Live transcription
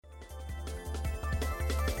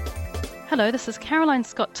Hello, this is Caroline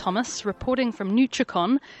Scott Thomas reporting from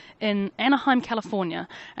Nutricon in Anaheim, California,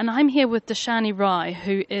 and I'm here with Dashani Rai,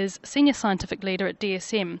 who is Senior Scientific Leader at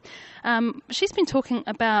DSM. She's been talking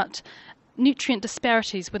about nutrient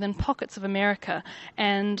disparities within pockets of America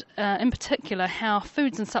and in particular how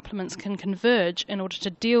foods and supplements can converge in order to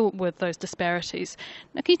deal with those disparities.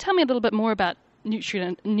 Now, can you tell me a little bit more about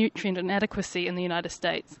nutrient inadequacy in the United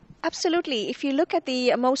States? Absolutely. If you look at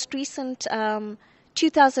the most recent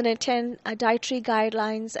 2010 Dietary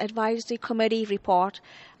Guidelines Advisory Committee report,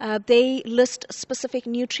 they list specific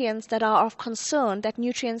nutrients that are of concern, that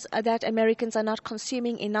nutrients that Americans are not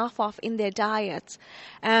consuming enough of in their diets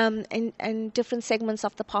and different segments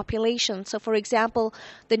of the population. So, for example,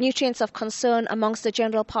 the nutrients of concern amongst the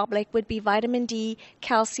general public would be vitamin D,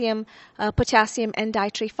 calcium, potassium, and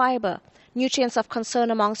dietary fiber. Nutrients of concern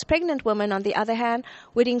amongst pregnant women, on the other hand,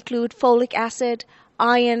 would include folic acid,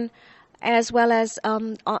 iron, as well as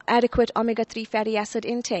adequate omega-3 fatty acid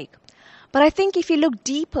intake. But I think if you look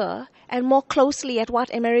deeper and more closely at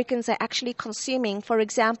what Americans are actually consuming, for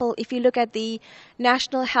example, if you look at the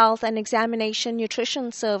National Health and Examination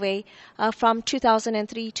Nutrition Survey from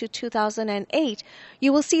 2003 to 2008,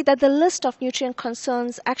 you will see that the list of nutrient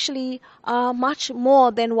concerns actually are much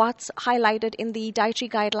more than what's highlighted in the Dietary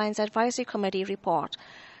Guidelines Advisory Committee report.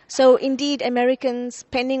 So indeed, Americans,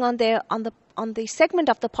 depending on the segment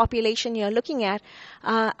of the population you're looking at,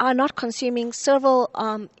 are not consuming several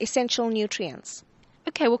essential nutrients.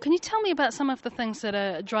 Okay, well, can you tell me about some of the things that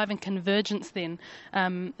are driving convergence then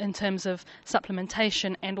in terms of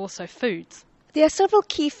supplementation and also foods? There are several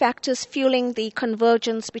key factors fueling the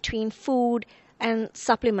convergence between food and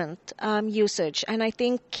supplement usage. And I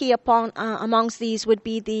think key amongst these would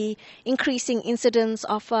be the increasing incidence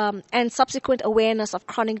of and subsequent awareness of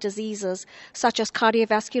chronic diseases such as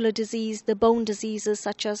cardiovascular disease, the bone diseases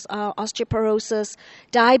such as osteoporosis,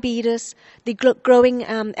 diabetes, the growing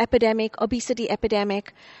obesity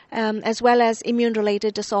epidemic, as well as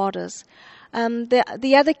immune-related disorders.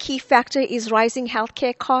 The other key factor is rising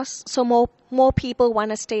healthcare costs. So more people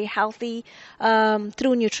want to stay healthy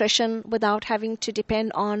through nutrition without having to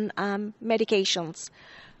depend on medications.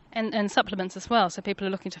 And supplements as well. So people are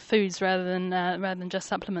looking to foods rather than just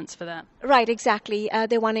supplements for that. Right, exactly.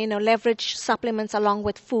 They want to leverage supplements along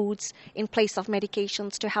with foods in place of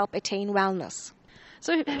medications to help attain wellness.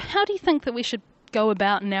 So how do you think that we should go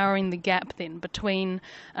about narrowing the gap then between,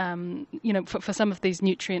 for some of these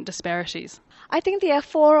nutrient disparities? I think there are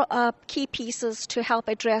four key pieces to help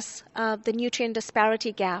address the nutrient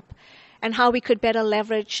disparity gap and how we could better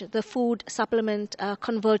leverage the food supplement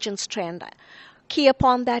convergence trend. Key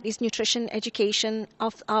upon that is nutrition education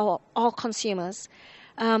of all consumers,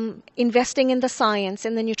 investing in the science,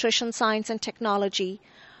 in the nutrition science and technology,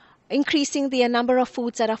 increasing the number of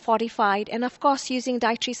foods that are fortified, and of course using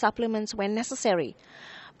dietary supplements when necessary.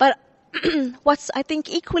 But what's I think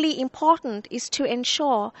equally important is to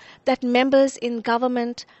ensure that members in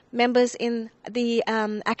government, members in the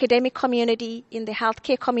academic community, in the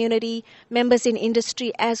healthcare community, members in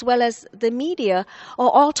industry, as well as the media are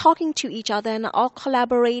all talking to each other and all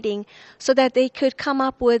collaborating so that they could come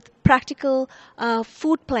up with practical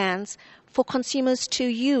food plans for consumers to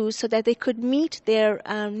use so that they could meet their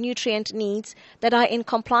nutrient needs that are in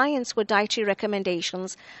compliance with dietary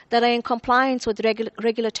recommendations, that are in compliance with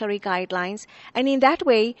regulatory guidelines. And in that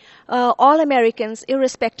way, all Americans,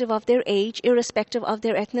 irrespective of their age, irrespective of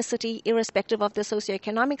their ethnicity, irrespective of their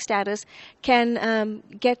socioeconomic status, can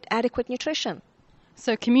get adequate nutrition.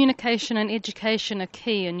 So communication and education are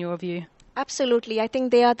key in your view? Absolutely. I think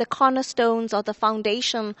they are the cornerstones or the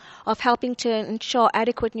foundation of helping to ensure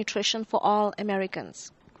adequate nutrition for all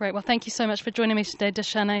Americans. Great. Well, thank you so much for joining me today,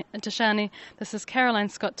 Dashani. This is Caroline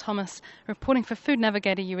Scott Thomas reporting for Food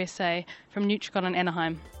Navigator USA from Nutricon in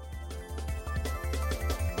Anaheim.